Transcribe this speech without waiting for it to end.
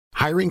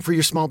Hiring for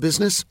your small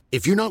business?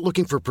 If you're not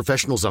looking for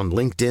professionals on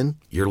LinkedIn,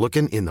 you're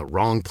looking in the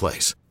wrong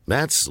place.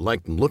 That's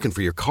like looking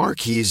for your car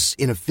keys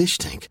in a fish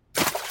tank.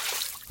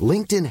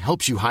 LinkedIn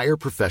helps you hire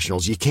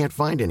professionals you can't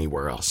find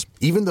anywhere else,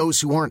 even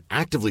those who aren't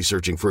actively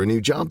searching for a new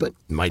job but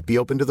might be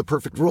open to the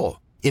perfect role.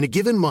 In a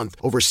given month,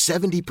 over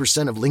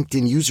 70% of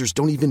LinkedIn users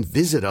don't even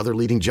visit other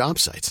leading job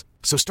sites.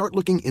 So start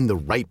looking in the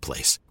right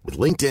place. With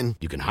LinkedIn,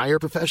 you can hire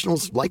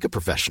professionals like a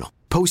professional.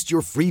 Post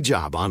your free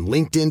job on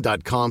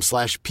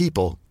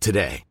linkedin.com/people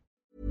today.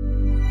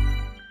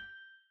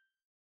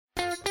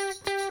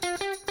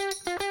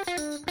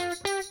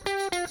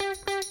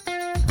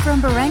 From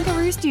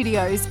Barangaroo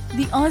Studios,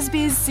 the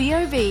AusBiz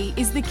COB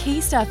is the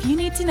key stuff you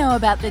need to know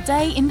about the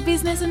day in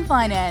business and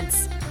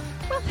finance.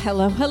 Well,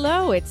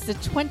 hello. It's the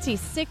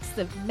 26th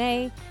of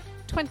May,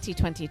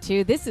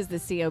 2022. This is the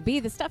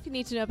COB, the stuff you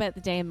need to know about the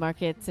day in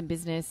markets and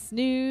business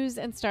news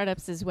and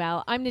startups as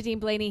well. I'm Nadine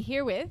Blaney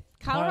here with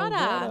Kyle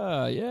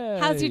Rada. Yeah.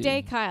 How's your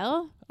day,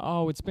 Kyle?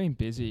 Oh, it's been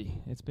busy.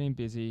 It's been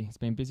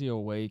busy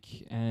all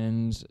week,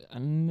 and a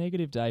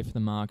negative day for the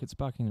markets,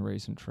 bucking the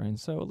recent trend,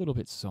 so a little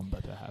bit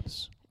somber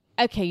perhaps.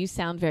 Okay, you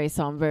sound very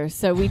somber.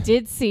 So we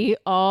did see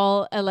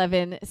all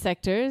 11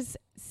 sectors,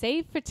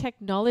 save for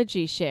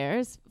technology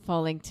shares,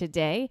 falling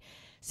today.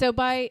 So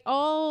by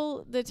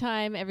all the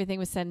time everything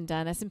was said and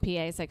done, S&P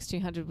ASX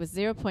 200 was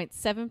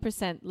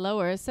 0.7%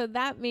 lower. So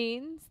that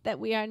means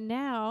that we are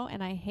now,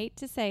 and I hate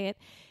to say it,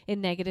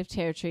 in negative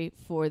territory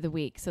for the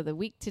week. So the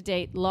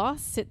week-to-date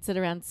loss sits at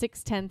around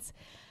 0.6%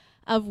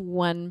 of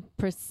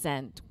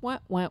 1%.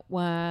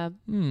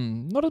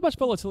 Not as much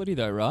volatility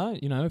though,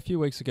 right? You know, a few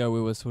weeks ago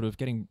we were sort of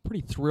getting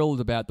pretty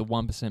thrilled about the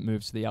 1%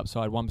 moves to the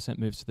upside, 1%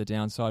 moves to the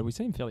downside. We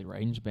seem fairly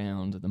range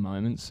bound at the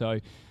moment, so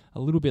a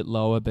little bit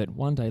lower, but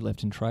one day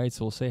left in trade,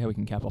 so we'll see how we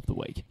can cap off the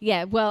week.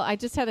 Yeah, well, I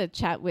just had a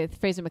chat with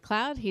Fraser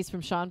McLeod. He's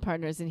from Shaw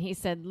Partners, and he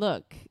said,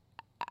 look,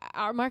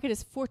 our market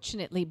is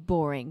fortunately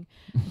boring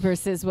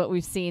versus what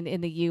we've seen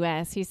in the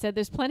U.S. He said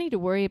there's plenty to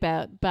worry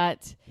about,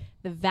 but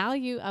the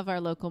value of our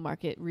local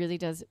market really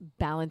does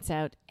balance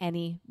out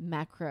any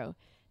macro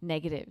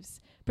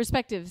negatives.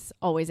 Perspective's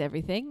always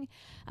everything.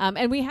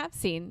 And we have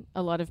seen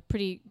a lot of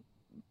pretty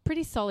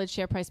solid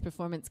share price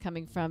performance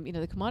coming from,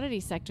 the commodity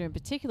sector in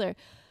particular,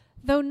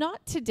 though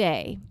not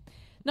today.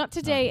 Not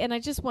today, and I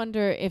just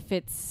wonder if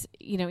it's,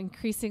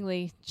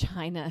 increasingly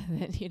China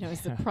that,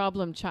 is the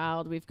problem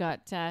child. We've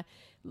got,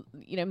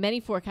 many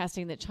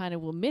forecasting that China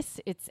will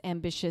miss its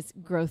ambitious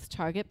growth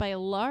target by a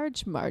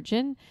large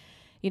margin,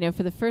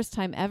 for the first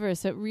time ever.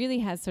 So it really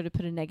has sort of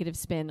put a negative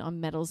spin on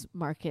metals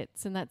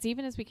markets. And that's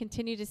even as we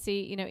continue to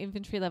see,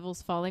 inventory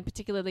levels falling,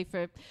 particularly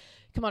for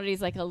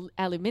commodities like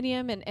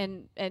aluminium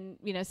and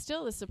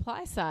still the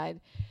supply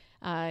side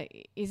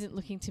isn't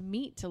looking to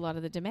meet a lot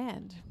of the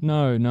demand.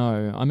 No.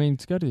 I mean,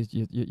 to go to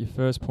your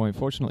first point,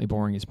 fortunately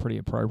boring is pretty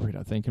appropriate,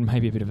 I think, and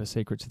maybe a bit of a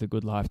secret to the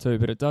good life too,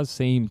 but it does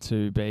seem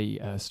to be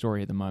a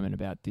story at the moment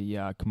about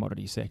the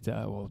commodity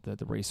sector, or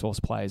the resource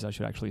players, I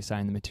should actually say,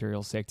 in the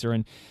materials sector.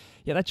 And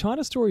yeah, that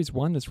China story is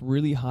one that's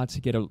really hard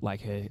to get a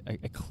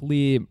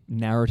clear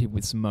narrative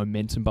with some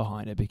momentum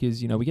behind it,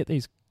 because, we get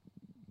these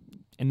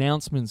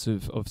announcements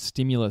of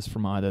stimulus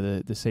from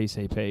either the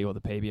CCP or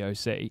the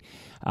PBOC,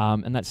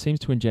 and that seems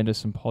to engender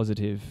some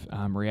positive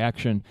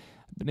reaction.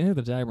 But at the end of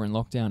the day, we're in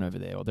lockdown over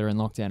there, or they're in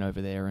lockdown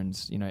over there, and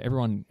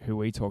everyone who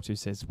we talk to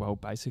says, well,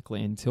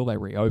 basically until they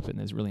reopen,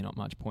 there's really not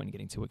much point in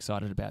getting too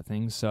excited about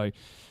things. So,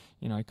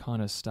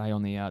 kind of stay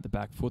on the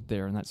back foot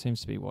there, and that seems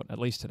to be what, at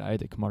least today,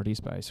 the commodity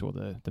space or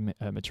the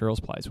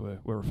materials plays were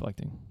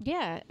reflecting.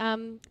 Yeah,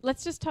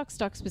 let's just talk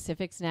stock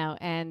specifics now.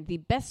 And the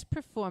best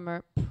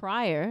performer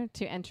prior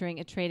to entering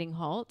a trading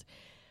halt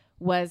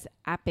was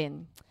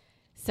Appin.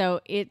 So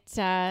it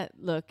has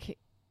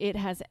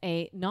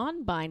a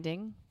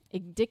non-binding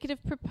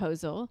indicative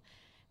proposal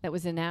that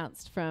was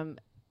announced from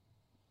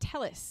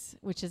TELUS,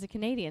 which is a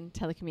Canadian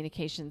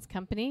telecommunications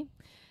company.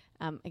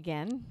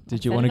 Again,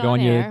 did you want to go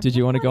on your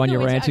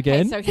rant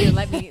again? So here,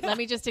 let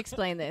me just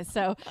explain this.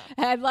 So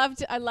I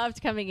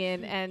loved coming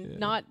in and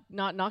not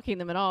knocking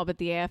them at all, but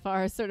the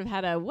AFR sort of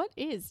had a what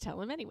is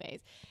TELUS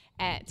anyways,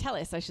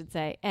 TELUS I should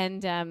say,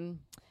 and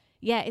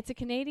it's a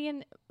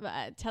Canadian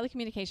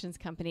telecommunications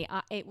company.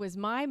 It was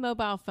my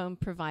mobile phone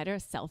provider,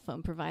 cell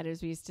phone provider,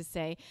 as we used to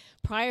say,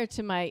 prior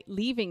to my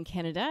leaving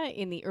Canada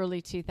in the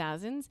early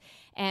 2000s.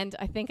 And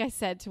I think I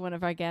said to one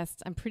of our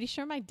guests, I'm pretty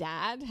sure my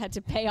dad had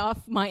to pay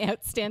off my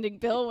outstanding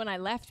bill when I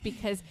left,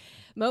 because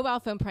mobile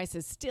phone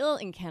prices still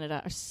in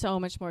Canada are so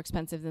much more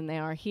expensive than they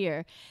are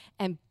here.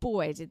 And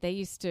boy, did they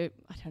used to,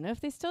 I don't know if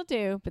they still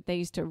do, but they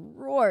used to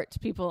rort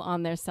people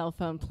on their cell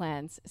phone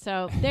plans.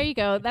 So there you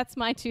go. That's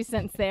my 2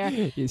 cents there.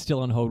 You're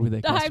still on hold with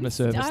their customer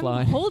service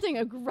line. I'm holding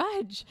a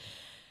grudge.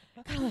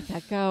 Gotta let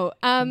that go.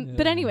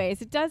 But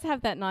anyways, it does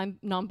have that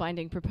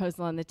non-binding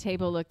proposal on the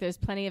table. Look, there's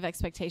plenty of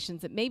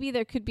expectations that maybe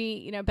there could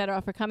be, better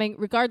offer coming.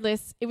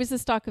 Regardless, it was the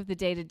stock of the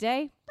day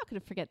today. Not going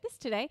to forget this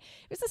today.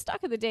 It was the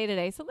stock of the day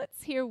today. So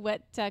let's hear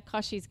what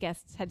Koshi's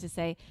guests had to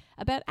say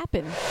about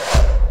Appin.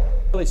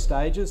 Early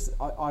stages,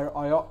 I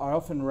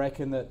often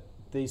reckon that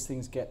these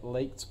things get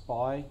leaked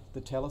by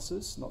the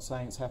teleses. Not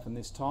saying it's happened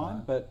this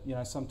time, but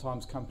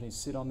sometimes companies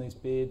sit on these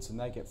bids and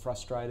they get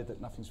frustrated that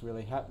nothing's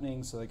really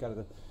happening, so they go to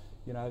the,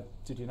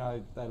 did you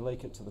know, they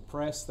leak it to the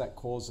press. That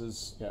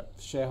causes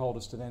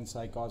shareholders to then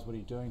say, guys, what are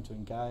you doing to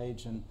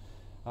engage? And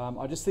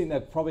I just think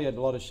that probably a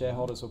lot of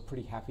shareholders were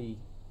pretty happy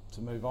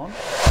to move on.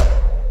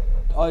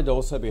 I'd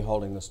also be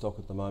holding the stock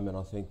at the moment.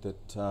 I think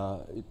that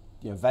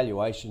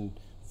valuation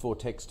for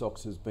tech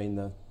stocks has been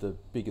the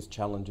biggest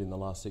challenge in the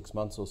last 6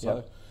 months or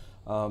so.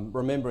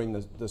 Remembering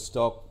the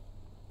stock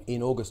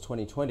in August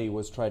 2020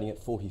 was trading at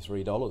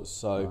 $43,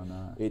 so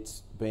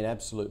it's been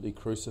absolutely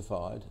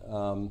crucified.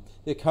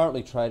 They're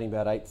currently trading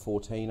about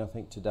 $8.14, I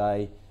think,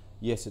 today.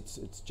 Yes,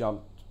 it's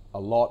jumped a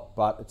lot,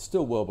 but it's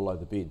still well below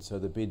the bid. So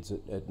the bid's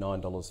at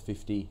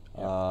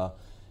 $9.50.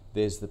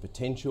 There's the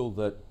potential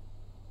that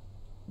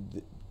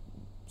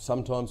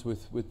sometimes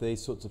with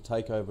these sorts of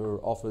takeover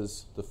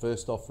offers, the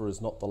first offer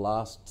is not the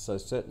last. So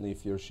certainly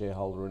if you're a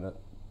shareholder in it,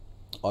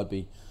 I'd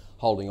be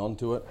holding on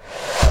to it.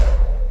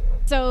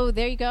 So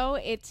there you go.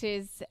 It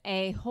is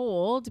a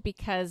hold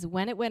because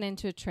when it went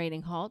into a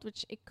trading halt,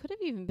 which it could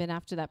have even been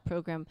after that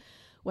program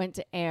went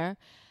to air,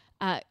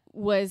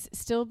 was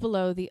still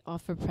below the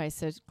offer price.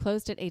 So it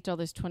closed at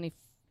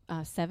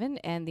 $8.27,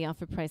 and the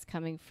offer price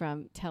coming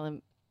from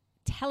TELUS,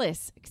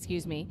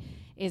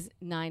 is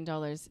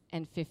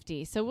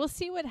 $9.50. So we'll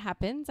see what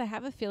happens. I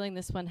have a feeling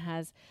this one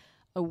has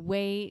a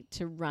way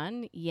to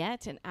run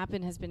yet, and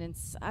Appen has been in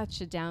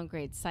such a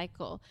downgrade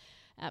cycle.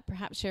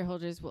 Perhaps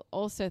shareholders will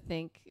also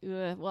think,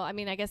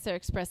 I guess they're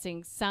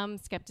expressing some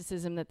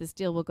skepticism that this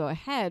deal will go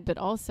ahead, but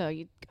also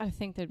you've got to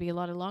think there'd be a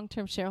lot of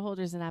long-term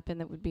shareholders in Appen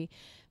that would be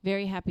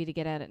very happy to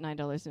get out at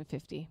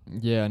 $9.50.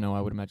 Yeah, no,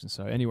 I would imagine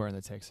so. Anywhere in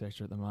the tech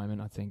sector at the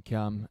moment, I think,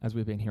 as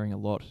we've been hearing a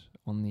lot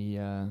on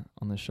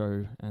the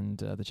show and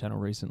the channel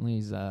recently,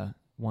 is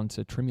one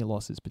to trim your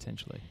losses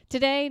potentially.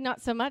 Today,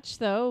 not so much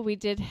though. We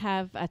did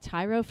have a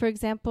Tyro, for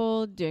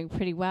example, doing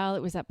pretty well.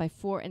 It was up by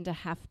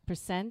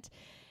 4.5%.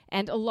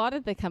 And a lot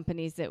of the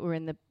companies that were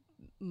in the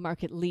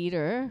market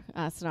leader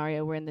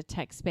scenario were in the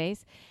tech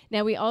space.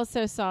 Now, we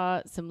also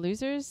saw some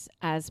losers,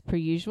 as per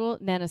usual.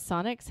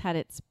 Nanosonics had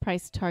its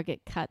price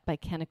target cut by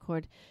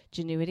Canaccord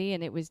Genuity,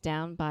 and it was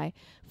down by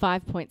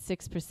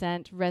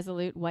 5.6%.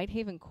 Resolute,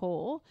 Whitehaven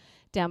Coal,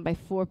 down by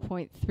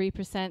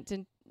 4.3%.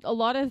 And a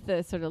lot of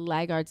the sort of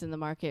laggards in the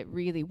market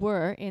really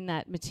were in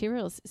that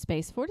materials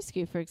space.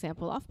 Fortescue, for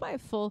example, off by a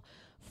full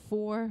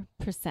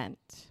 4%.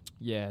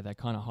 Yeah, that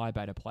kind of high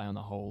beta play on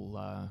the whole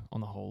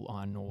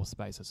iron ore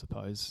space, I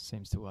suppose,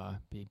 seems to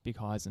be big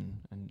highs and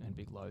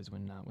big lows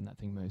when that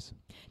thing moves.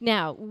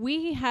 Now,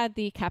 we had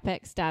the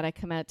CapEx data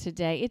come out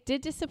today. It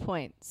did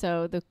disappoint.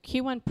 So the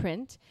Q1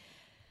 print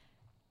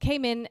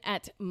came in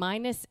at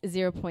minus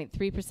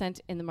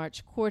 0.3% in the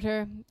March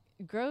quarter.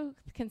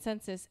 Growth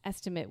consensus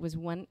estimate was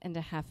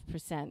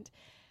 1.5%.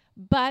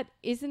 But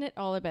isn't it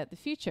all about the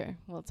future?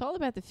 Well, it's all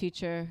about the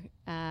future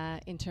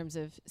in terms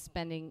of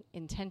spending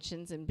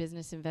intentions and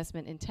business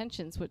investment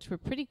intentions, which were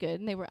pretty good,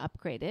 and they were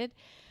upgraded.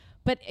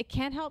 But it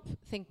can't help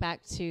think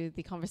back to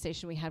the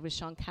conversation we had with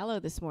Sean Callow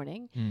this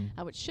morning,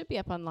 which should be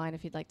up online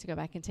if you'd like to go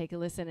back and take a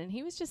listen. And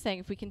he was just saying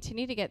if we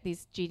continue to get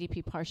these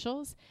GDP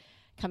partials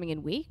coming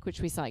in weak,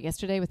 which we saw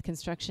yesterday with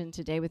construction,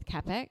 today with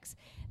CapEx,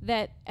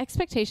 that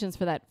expectations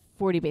for that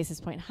 40 basis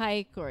point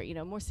hike or,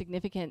 more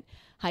significant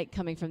hike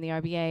coming from the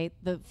RBA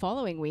the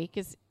following week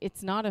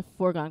it's not a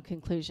foregone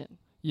conclusion.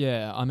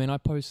 Yeah, I mean, I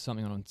posted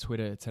something on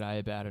Twitter today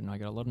about it, and I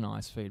got a lot of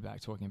nice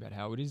feedback talking about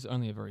how it is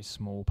only a very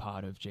small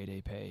part of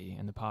GDP,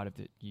 and the part of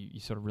that you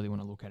sort of really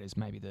want to look at is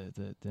maybe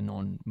the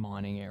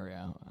non-mining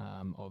area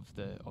of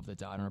the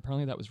data, and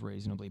apparently that was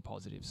reasonably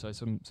positive. So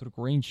some sort of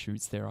green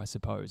shoots there, I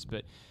suppose.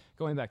 But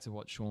going back to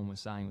what Sean was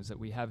saying was that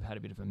we have had a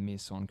bit of a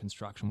miss on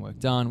construction work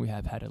done. We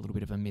have had a little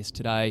bit of a miss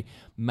today.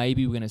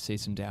 Maybe we're going to see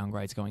some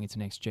downgrades going into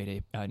next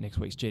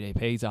week's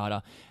GDP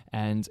data.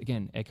 And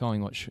again,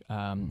 echoing what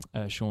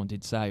Sean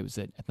did say was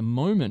that at the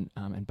moment,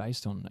 and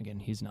based on, again,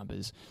 his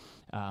numbers,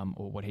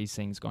 or what he's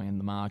seeing is going in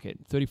the market,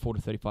 34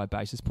 to 35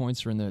 basis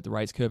points are in the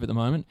rates curve at the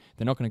moment.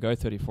 They're not going to go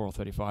 34 or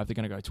 35. They're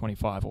going to go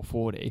 25 or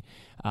 40.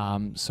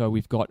 So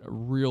we've got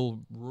real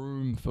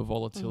room for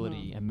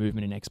volatility and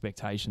movement in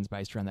expectations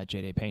based around that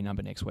GDP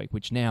number next week,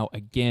 which now,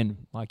 again,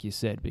 like you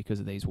said, because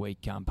of these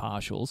weak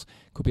partials,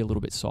 could be a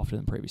little bit softer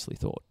than previously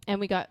thought. And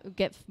we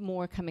get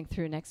more coming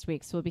through next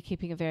week, so we'll be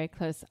keeping a very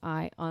close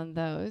eye on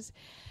those.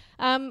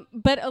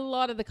 But a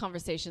lot of the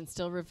conversation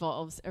still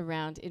revolves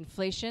around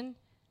inflation.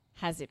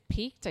 Has it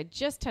peaked? I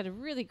just had a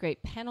really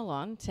great panel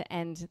on to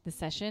end the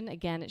session.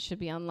 Again, it should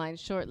be online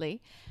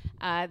shortly.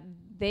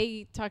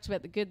 They talked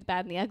about the good, the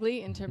bad, and the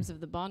ugly in terms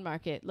of the bond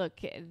market. Look,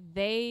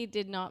 they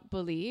did not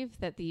believe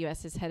that the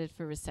U.S. is headed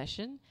for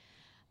recession.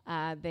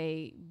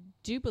 They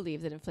do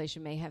believe that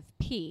inflation may have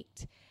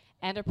peaked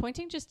and are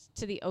pointing just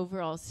to the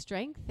overall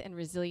strength and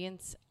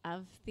resilience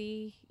of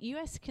the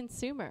U.S.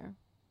 consumer.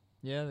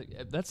 Yeah,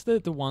 that's the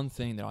one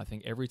thing that I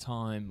think every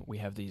time we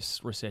have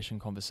this recession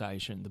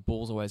conversation, the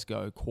bulls always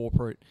go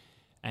corporate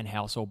and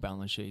household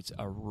balance sheets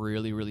are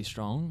really, really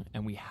strong,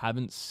 and we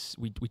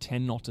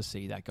tend not to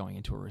see that going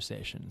into a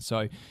recession.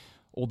 So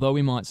although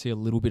we might see a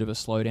little bit of a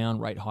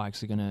slowdown, rate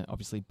hikes are going to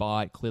obviously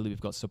bite. Clearly,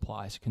 we've got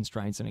supply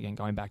constraints. And again,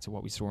 going back to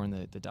what we saw in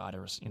the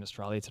data in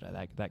Australia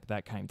today,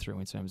 that came through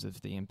in terms of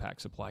the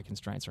impact supply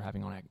constraints are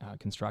having on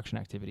construction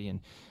activity and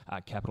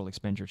capital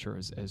expenditure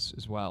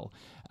as well.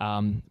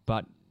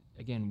 But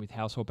again, with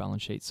household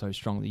balance sheets so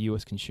strong, the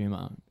US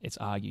consumer, it's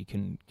argued,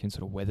 can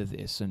sort of weather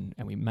this. And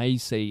we may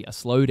see a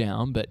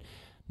slowdown, but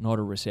not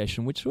a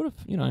recession, which sort of,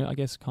 I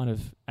guess kind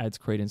of adds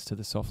credence to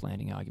the soft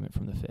landing argument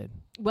from the Fed.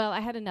 Well, I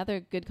had another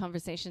good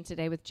conversation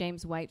today with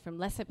James White from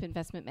Lessip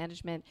Investment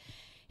Management.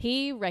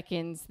 He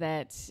reckons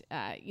that,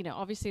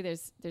 obviously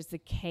there's the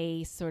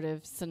K sort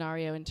of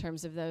scenario in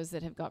terms of those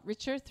that have got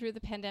richer through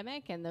the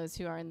pandemic and those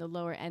who are in the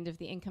lower end of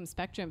the income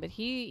spectrum. But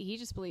he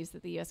just believes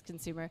that the U.S.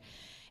 consumer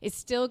is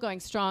still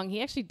going strong.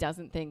 He actually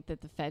doesn't think that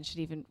the Fed should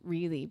even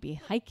really be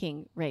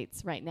hiking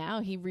rates right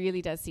now. He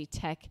really does see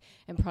tech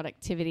and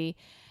productivity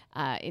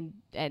and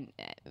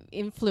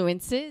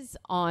influences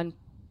on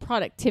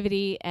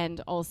productivity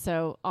and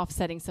also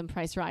offsetting some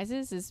price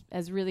rises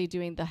as really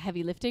doing the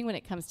heavy lifting when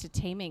it comes to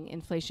taming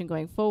inflation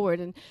going forward,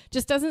 and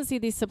just doesn't see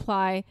these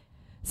supply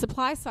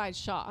side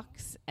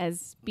shocks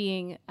as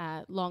being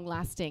long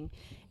lasting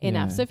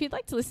enough. So if you'd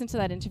like to listen to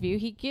that interview,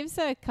 he gives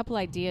a couple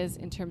ideas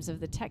in terms of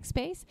the tech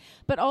space,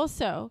 but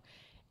also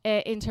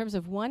in terms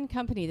of one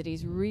company that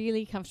he's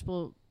really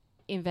comfortable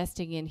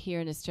investing in here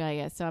in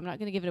Australia. So I'm not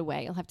going to give it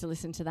away. You'll have to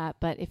listen to that.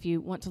 But if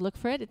you want to look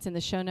for it, it's in the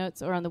show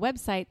notes or on the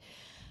website.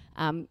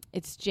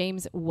 It's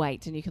James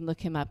White, and you can look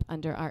him up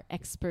under our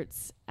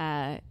experts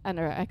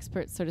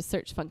sort of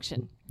search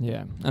function.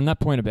 Yeah, and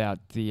that point about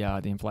the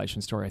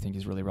inflation story I think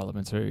is really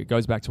relevant too. It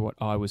goes back to what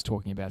I was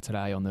talking about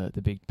today on the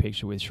big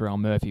picture with Sherelle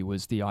Murphy,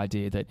 was the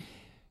idea that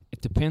it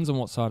depends on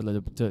what side of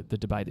the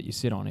debate that you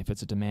sit on. If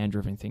it's a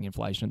demand-driven thing,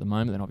 inflation at the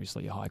moment, then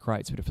obviously you hike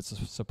rates. But if it's a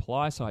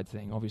supply-side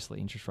thing,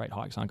 obviously interest rate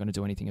hikes aren't going to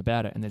do anything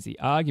about it. And there's the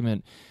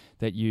argument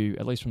that you,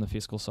 at least from the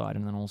fiscal side,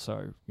 and then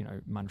also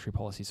monetary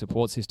policy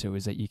supports this too,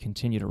 is that you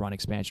continue to run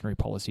expansionary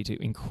policy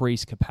to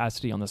increase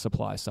capacity on the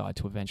supply side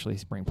to eventually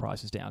bring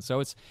prices down. So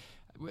it's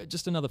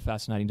just another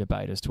fascinating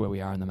debate as to where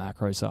we are in the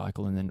macro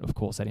cycle. And then, of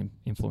course, that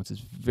influences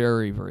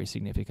very, very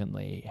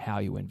significantly how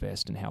you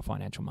invest and how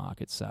financial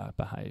markets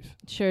behave.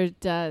 Sure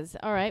does.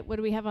 All right. What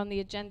do we have on the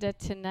agenda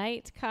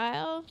tonight,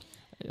 Kyle?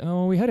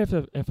 We had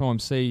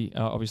FOMC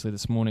obviously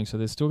this morning, so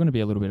there's still going to be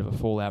a little bit of a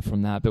fallout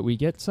from that. But we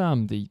get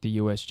the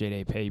US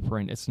GDP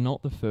print. It's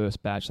not the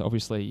first batch. So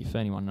obviously, for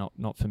anyone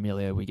not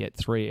familiar, we get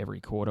 3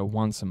 every quarter,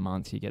 once a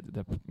month. You get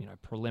the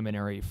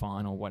preliminary,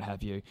 final, what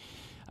have you.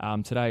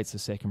 Today it's the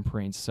second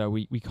print, so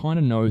we kind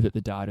of know that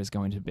the data is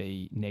going to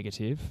be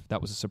negative.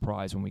 That was a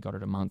surprise when we got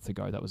it a month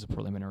ago. That was a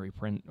preliminary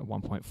print,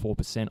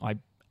 1.4%. I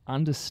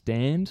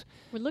understand.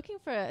 We're looking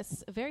for a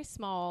very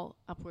small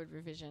upward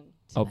revision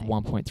tonight. Of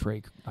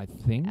 1.3, I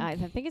think. I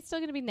think it's still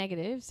going to be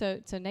negative,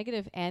 so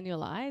negative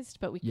annualized,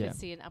 but we could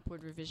see an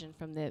upward revision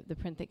from the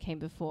print that came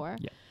before.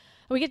 Yeah.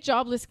 We get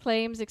jobless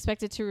claims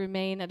expected to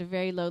remain at a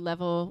very low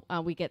level.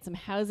 We get some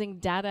housing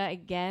data,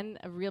 again,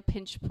 a real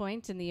pinch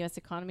point in the U.S.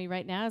 economy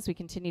right now as we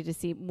continue to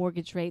see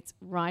mortgage rates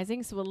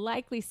rising. So we'll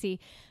likely see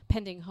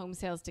pending home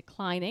sales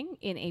declining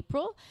in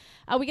April.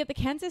 We get the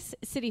Kansas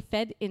City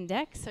Fed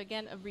Index. So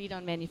again, a read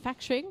on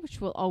manufacturing,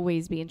 which will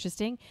always be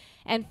interesting.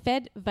 And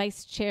Fed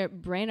Vice Chair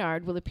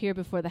Brainard will appear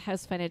before the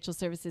House Financial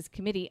Services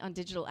Committee on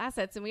Digital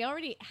Assets. And we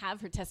already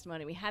have her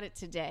testimony. We had it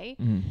today.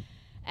 Mm.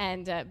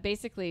 And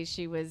basically,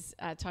 she was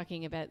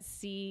talking about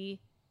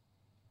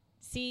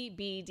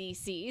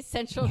CBDCs,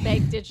 central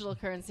bank digital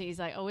currencies.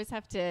 I always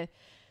have to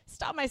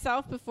stop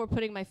myself before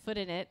putting my foot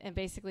in it, and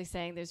basically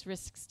saying there's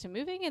risks to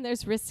moving and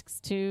there's risks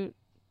to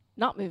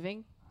not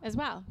moving as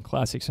well.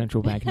 Classic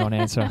central bank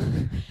non-answer.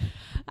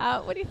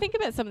 What do you think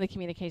about some of the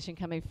communication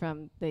coming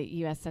from the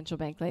U.S. central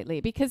bank lately?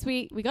 Because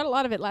we got a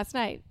lot of it last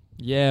night.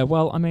 Yeah,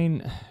 well, I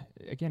mean,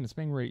 again, it's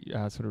being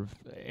sort of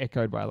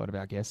echoed by a lot of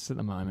our guests at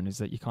the moment, is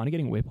that you're kind of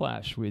getting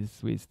whiplash with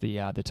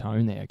the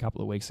tone there. A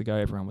couple of weeks ago,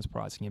 everyone was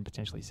pricing in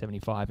potentially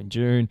 75 in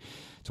June,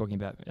 talking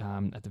about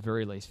at the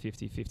very least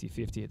 50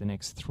 at the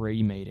next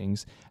 3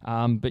 meetings.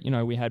 But,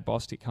 we had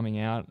Bostic coming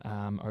out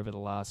over the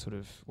last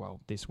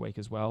this week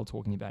as well,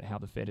 talking about how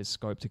the Fed has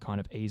scoped to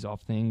kind of ease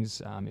off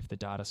things if the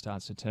data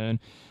starts to turn.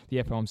 The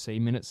FOMC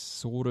minutes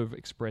sort of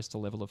expressed a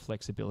level of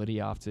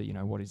flexibility after,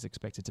 what is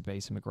expected to be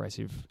some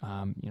aggressive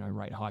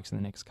rate hikes in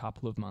the next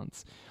couple of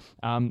months.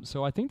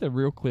 So I think the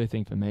real clear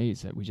thing for me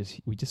is that we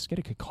just get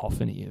a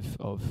cacophony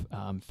of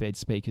Fed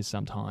speakers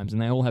sometimes,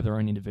 and they all have their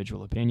own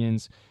individual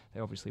opinions. They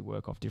obviously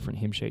work off different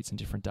hymn sheets and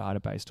different data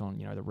based on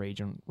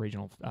the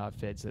regional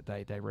Feds that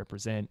they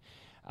represent.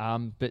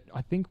 But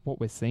I think what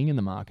we're seeing in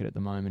the market at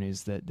the moment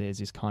is that there's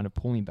this kind of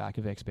pulling back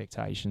of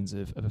expectations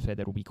of a Fed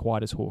that will be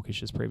quite as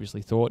hawkish as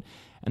previously thought,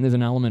 and there's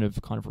an element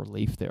of kind of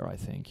relief there, I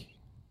think.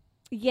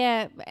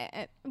 Yeah,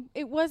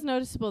 it was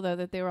noticeable, though,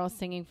 that they were all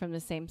singing from the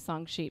same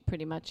song sheet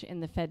pretty much in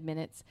the Fed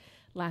minutes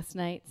last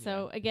night. Yeah.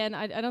 So, again,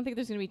 I don't think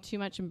there's going to be too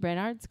much in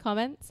Brainard's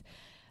comments.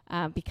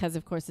 because,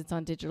 of course, it's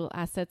on digital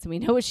assets, and we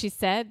know what she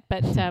said.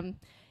 But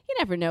you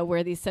never know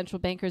where these central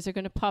bankers are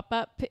going to pop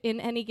up in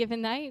any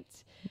given night.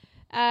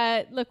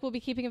 Look, we'll be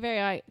keeping a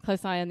very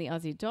close eye on the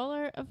Aussie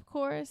dollar, of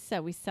course.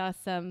 We saw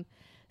some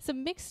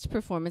mixed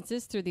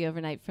performances through the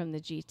overnight from the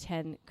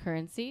G10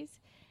 currencies.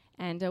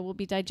 And we'll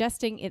be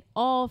digesting it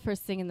all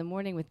first thing in the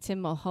morning with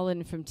Tim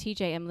Mulholland from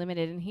TJM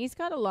Limited. And he's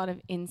got a lot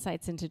of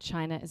insights into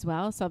China as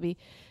well. So I'll be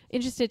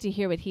interested to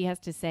hear what he has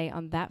to say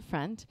on that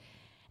front.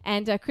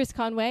 And Chris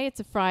Conway, it's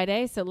a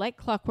Friday, so like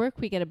clockwork,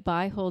 we get a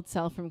buy, hold,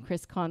 sell from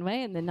Chris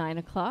Conway in the 9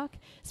 o'clock.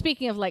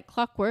 Speaking of like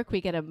clockwork,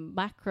 we get a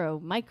micro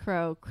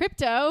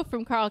crypto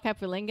from Carl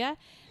Caperlinga.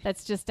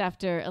 That's just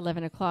after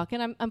 11 o'clock.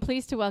 And I'm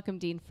pleased to welcome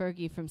Dean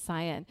Fergie from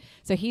Cyan.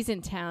 So he's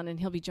in town, and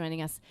he'll be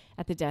joining us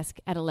at the desk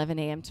at 11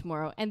 a.m.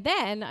 tomorrow. And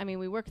then,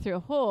 we work through a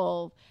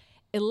whole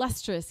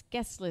illustrious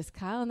guest list,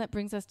 Kyle, and that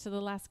brings us to the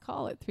last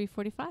call at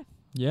 3:45.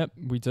 Yep,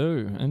 we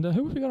do. And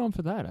who have we got on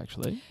for that,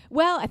 actually?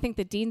 Well, I think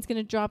the Dean's going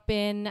to drop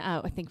in.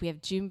 I think we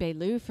have Junbei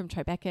Liu from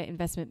Tribeca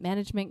Investment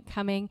Management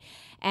coming.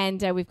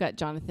 And we've got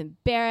Jonathan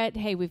Barrett.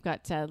 Hey, we've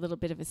got a little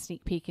bit of a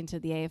sneak peek into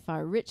the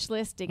AFR Rich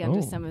List, dig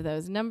into some of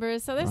those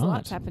numbers. So there's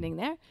lots happening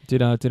there.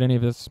 Did any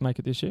of us make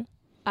it this year?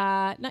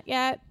 Not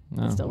yet.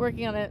 No. Still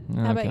working on it.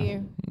 How about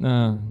you?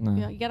 No.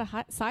 You got a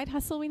side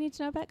hustle we need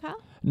to know about, Kyle?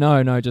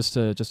 No, just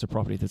a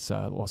property that's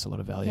lost a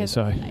lot of value.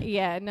 So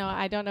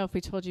I don't know if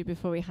we told you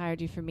before we hired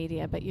you for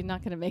media, but you're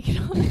not going to make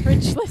it on the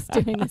Rich List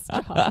doing this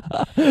job.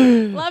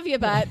 Love you,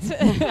 but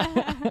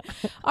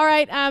all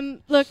right.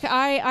 Look,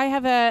 I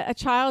have a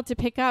child to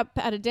pick up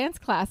at a dance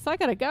class, so I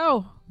got to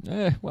go.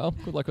 Yeah. Well,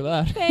 good luck with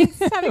that. Thanks.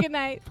 Have a good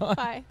night.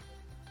 Bye.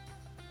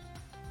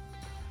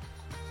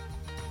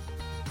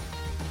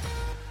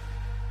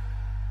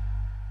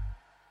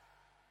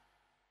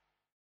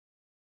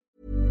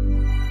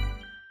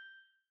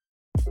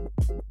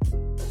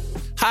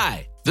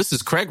 Hi, this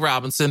is Craig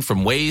Robinson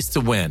from Ways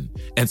to Win,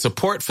 and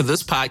support for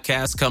this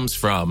podcast comes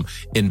from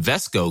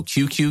Invesco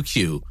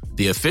QQQ,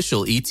 the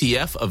official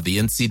ETF of the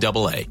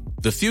NCAA.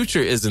 The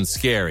future isn't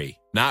scary.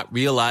 Not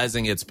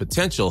realizing its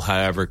potential,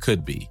 however,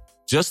 could be.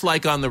 Just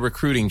like on the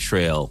recruiting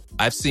trail,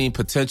 I've seen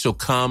potential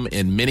come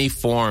in many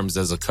forms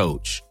as a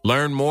coach.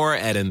 Learn more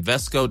at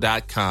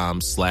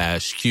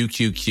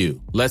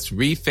Invesco.com/QQQ. Let's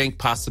rethink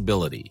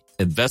possibility.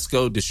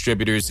 Invesco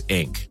Distributors,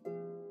 Inc.